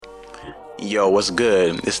Yo, what's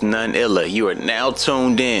good? It's none illa. You are now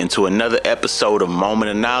tuned in to another episode of Moment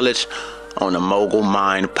of Knowledge on the Mogul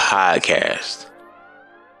Mind Podcast.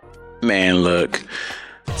 Man, look,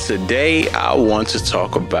 today I want to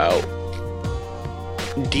talk about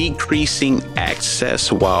decreasing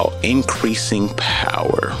access while increasing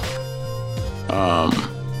power.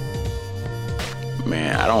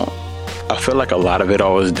 I feel like a lot of it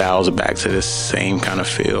always dials back to this same kind of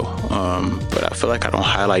feel. But I feel like I don't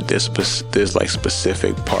highlight this like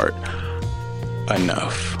specific part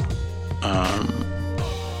enough.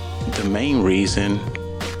 The main reason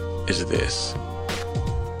is this.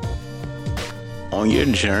 On your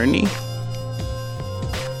journey,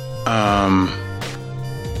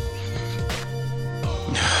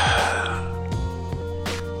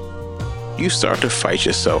 you start to fight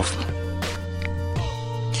yourself.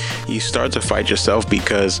 You start to fight yourself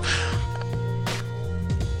because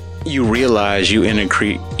you realize you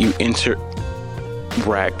interact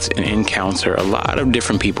and encounter a lot of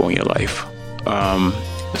different people in your life.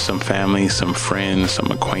 Some family, some friends,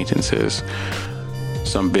 some acquaintances,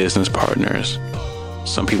 some business partners,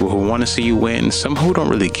 some people who want to see you win, some who don't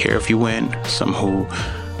really care if you win, some who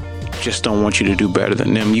just don't want you to do better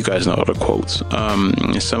than them. You guys know all the quotes.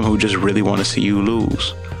 And some who just really want to see you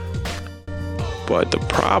lose. But the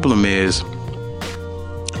problem is,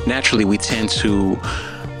 naturally, we tend to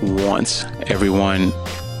want everyone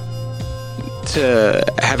to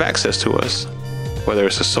have access to us, whether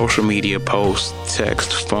it's a social media post,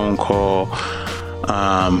 text, phone call,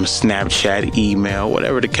 Snapchat, email,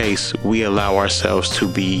 whatever the case. We allow ourselves to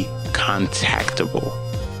be contactable.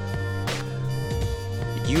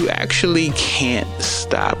 You actually can't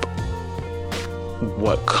stop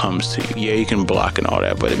what comes to you. Yeah, you can block and all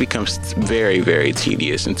that, but it becomes very, very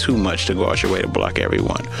tedious and too much to go out your way to block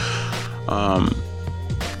everyone.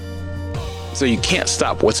 So you can't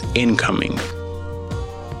stop what's incoming,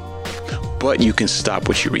 but you can stop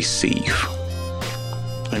what you receive.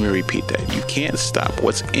 Let me repeat that. You can't stop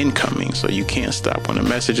what's incoming. So you can't stop when the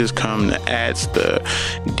messages come, the ads, the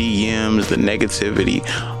DMs, the negativity,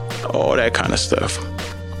 all that kind of stuff.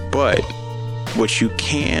 But what you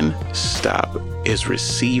can stop is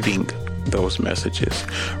receiving those messages,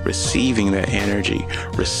 receiving that energy,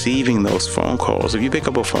 receiving those phone calls. If you pick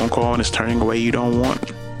up a phone call and it's turning away you don't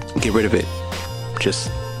want, get rid of it. Just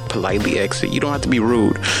politely exit. You don't have to be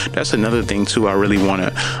rude. That's another thing too I really want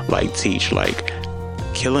to teach.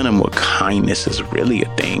 Killing them with kindness is really a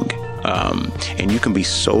thing. And you can be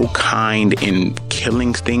so kind in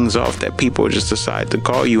killing things off that people just decide to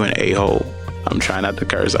call you an a-hole. I'm trying not to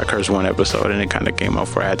curse. I cursed one episode and it kind of came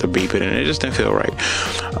off where I had to beep it and it just didn't feel right.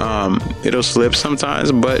 It'll slip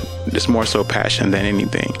sometimes, but it's more so passion than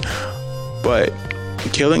anything. But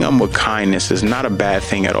killing them with kindness is not a bad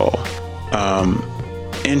thing at all.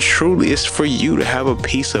 And truly, it's for you to have a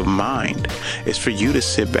peace of mind. It's for you to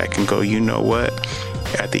sit back and go, you know what?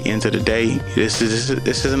 At the end of the day, this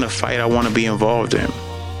isn't a fight I want to be involved in.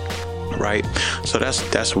 Right? So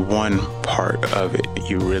that's one part of it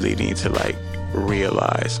you really need to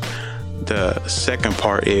realize. The second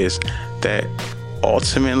part is that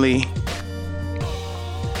ultimately,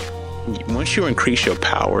 once you increase your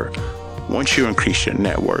power, once you increase your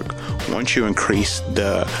network, once you increase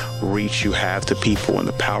the reach you have to people and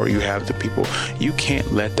the power you have to people, you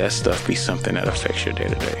can't let that stuff be something that affects your day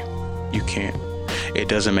to day. You can't. It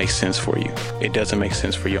doesn't make sense for you. It doesn't make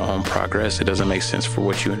sense for your own progress. It doesn't make sense for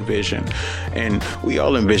what you envision. And we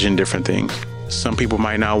all envision different things. Some people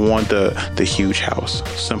might not want the huge house.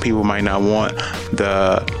 Some people might not want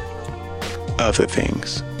the other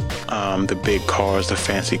things. The big cars, the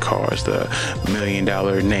fancy cars, the $1 million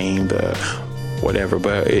name, the whatever.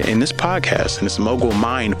 But in this podcast, in this Mogul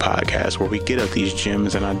Mind podcast, where we get at these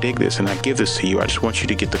gems and I dig this and I give this to you, I just want you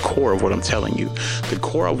to get the core of what I'm telling you. The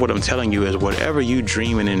core of what I'm telling you is whatever you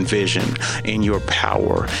dream and envision in your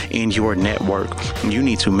power, in your network, you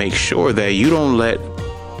need to make sure that you don't let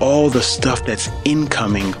all the stuff that's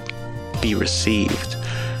incoming be received,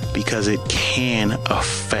 because it can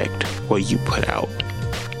affect what you put out.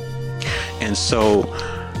 And so,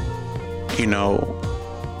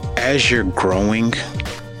 as you're growing,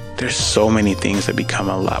 there's so many things that become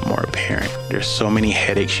a lot more apparent. There's so many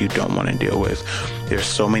headaches you don't want to deal with. There's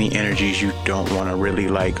so many energies you don't want to really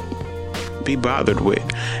be bothered with.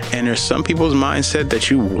 And there's some people's mindset that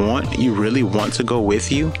you really want to go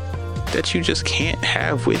with you, that you just can't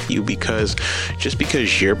have with you, because just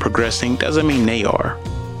because you're progressing doesn't mean they are.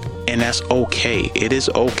 And that's okay. It is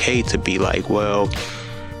okay to be well,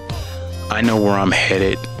 I know where I'm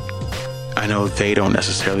headed. I know they don't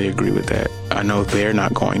necessarily agree with that. I know they're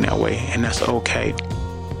not going that way, and that's okay.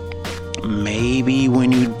 maybe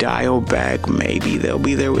when you dial back, maybe they'll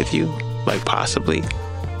be there with you, like possibly.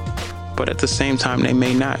 But at the same time, they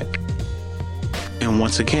may not. And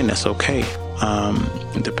once again, that's okay.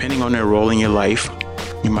 Depending on their role in your life,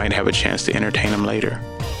 you might have a chance to entertain them later.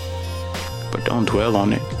 But don't dwell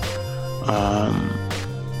on it.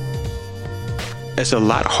 It's a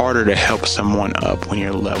lot harder to help someone up when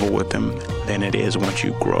you're level with them than it is once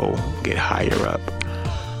you grow, get higher up.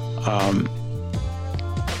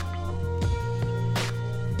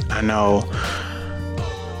 I know.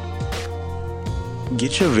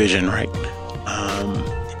 Get your vision right.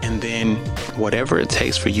 And then whatever it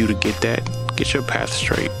takes for you to get that, get your path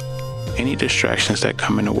straight. Any distractions that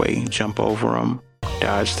come in the way, jump over them,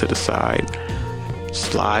 dodge to the side,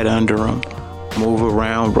 slide under them, move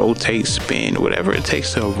around, rotate, spin, whatever it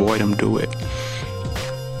takes to avoid them, do it.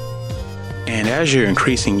 And as you're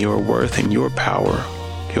increasing your worth and your power,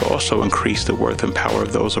 you'll also increase the worth and power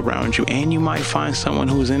of those around you. And you might find someone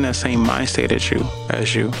who's in that same mind state as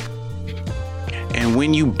you. And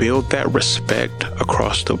when you build that respect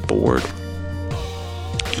across the board,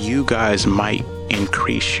 you guys might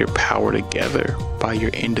increase your power together by your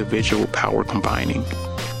individual power combining.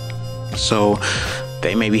 So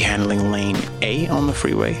they may be handling lane A on the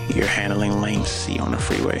freeway, you're handling lane C on the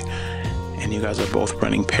freeway, and you guys are both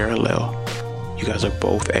running parallel. You guys are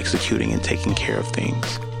both executing and taking care of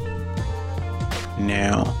things.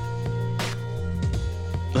 Now,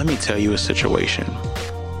 let me tell you a situation.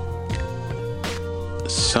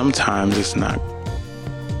 Sometimes it's not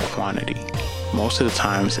quantity. Most of the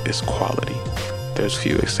times it's quality. There's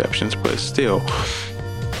few exceptions, but still,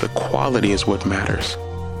 the quality is what matters,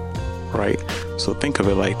 right? So think of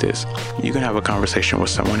it like this. You can have a conversation with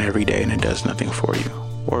someone every day and it does nothing for you,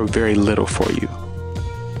 or very little for you,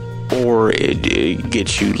 or it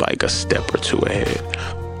gets you like a step or two ahead.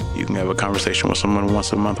 You can have a conversation with someone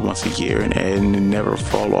once a month, once a year, and never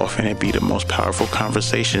fall off, and it be the most powerful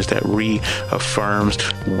conversations that reaffirms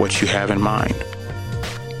what you have in mind.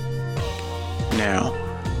 Now,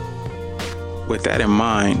 with that in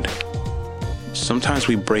mind, sometimes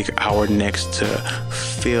we break our necks to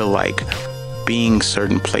feel like being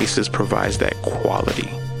certain places provides that quality.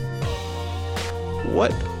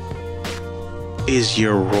 What is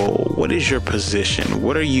your role? What is your position?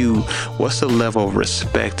 What's the level of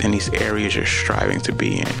respect in these areas you're striving to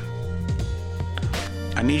be in?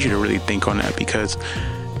 I need you to really think on that, because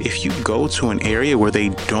if you go to an area where they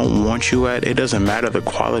don't want you at, it doesn't matter the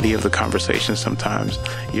quality of the conversation sometimes.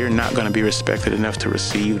 You're not going to be respected enough to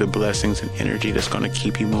receive the blessings and energy that's going to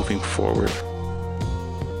keep you moving forward.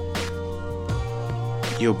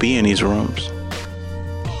 You'll be in these rooms,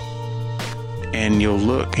 and you'll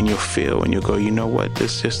look and you'll feel and you'll go, you know what,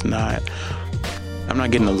 I'm not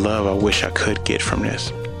getting the love I wish I could get from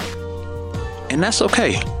this. And that's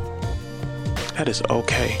okay. That is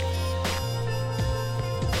okay.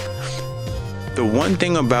 The one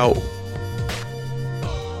thing about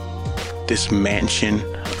this mansion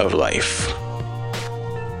of life,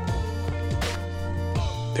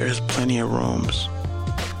 there's plenty of rooms.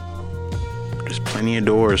 There's plenty of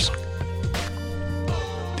doors.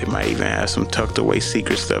 They might even have some tucked away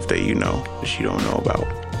secret stuff that you don't know about.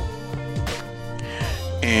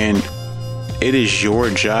 And it is your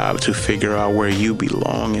job to figure out where you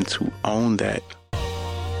belong and to own that.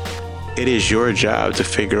 It is your job to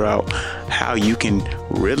figure out how you can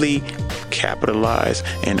really capitalize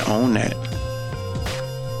and own that.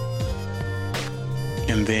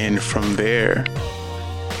 And then from there,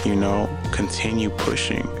 continue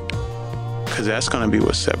pushing. Because that's going to be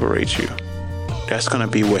what separates you. That's going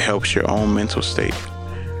to be what helps your own mental state.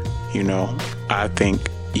 I think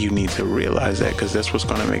you need to realize that, because that's what's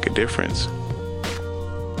going to make a difference.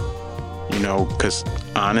 Because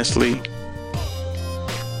honestly,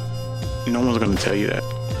 no one's going to tell you that.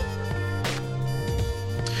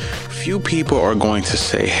 Few people are going to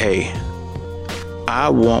say, hey, I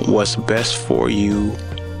want what's best for you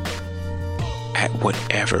at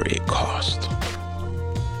whatever it costs.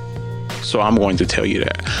 So I'm going to tell you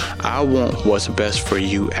that. I want what's best for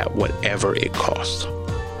you at whatever it costs.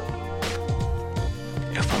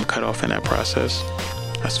 If I'm cut off in that process,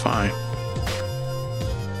 that's fine.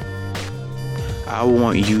 I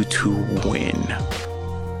want you to win.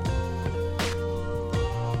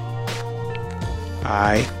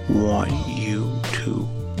 I want you to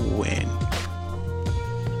win.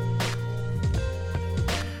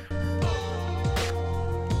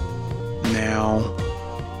 Now,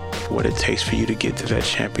 what it takes for you to get to that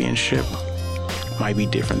championship might be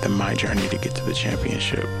different than my journey to get to the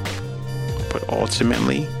championship. But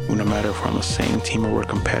ultimately, no matter if we're on the same team or we're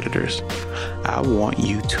competitors, I want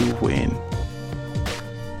you to win.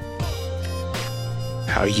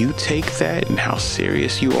 How you take that and how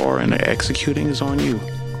serious you are in executing is on you.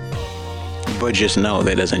 But just know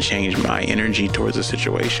that doesn't change my energy towards the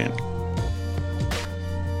situation.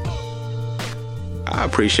 I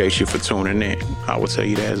appreciate you for tuning in. I will tell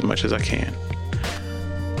you that as much as I can.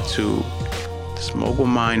 To this Mobile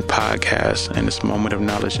Mind podcast and this Moment of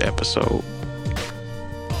Knowledge episode.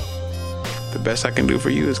 The best I can do for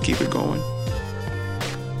you is keep it going.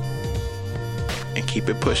 And keep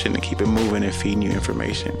it pushing and keep it moving and feeding you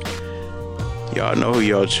information. Y'all know who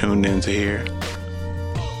y'all tuned in to hear.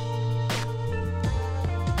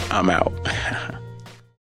 I'm out.